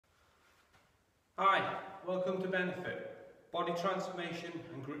Hi, welcome to Benefit, Body Transformation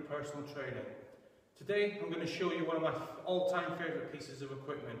and Group Personal Training. Today I'm going to show you one of my all-time favourite pieces of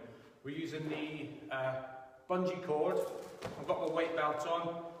equipment. We're using the bungee cord. I've got my weight belt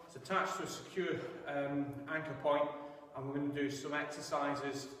on, it's attached to a secure anchor point, and we're going to do some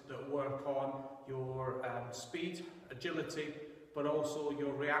exercises that work on your speed, agility, but also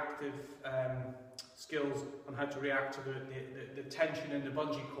your reactive skills on how to react to the tension in the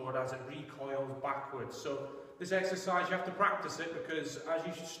bungee cord as it recoils backwards. So this exercise, you have to practice it because as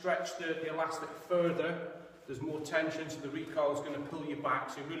you stretch the elastic further, there's more tension, so the recoil is going to pull you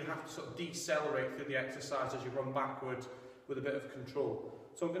back. So you really have to sort of decelerate through the exercise as you run backwards with a bit of control.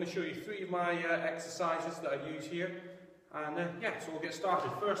 So I'm going to show you 3 of my exercises that I use here. And yeah, so we'll get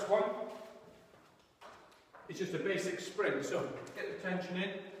started. First one, it's just a basic sprint. So get the tension in.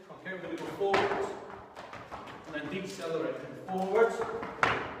 Okay, we're going to go forwards and then decelerate. And forwards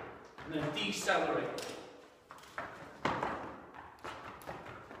and then decelerate.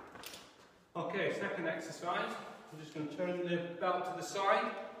 Okay, second exercise. I'm just going to turn the belt to the side.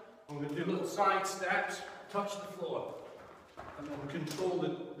 I'm going to do little side steps, touch the floor, and then control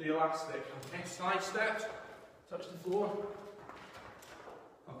the elastic. Okay, side steps, touch the floor.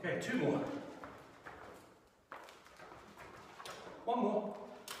 Okay, 2 more. 1 more.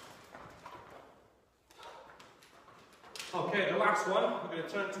 Okay, the last one, we're going to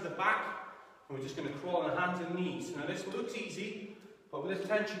turn to the back and we're just going to crawl on hands and knees. Now this looks easy, but with this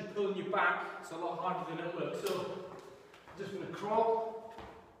tension pulling you back, it's a lot harder than it looks. So I'm just going to crawl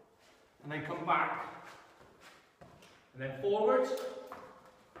and then come back. And then forwards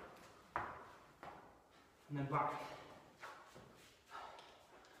and then back.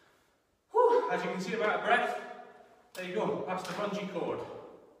 Whew. As you can see, I'm out of breath. There you go, that's the bungee cord.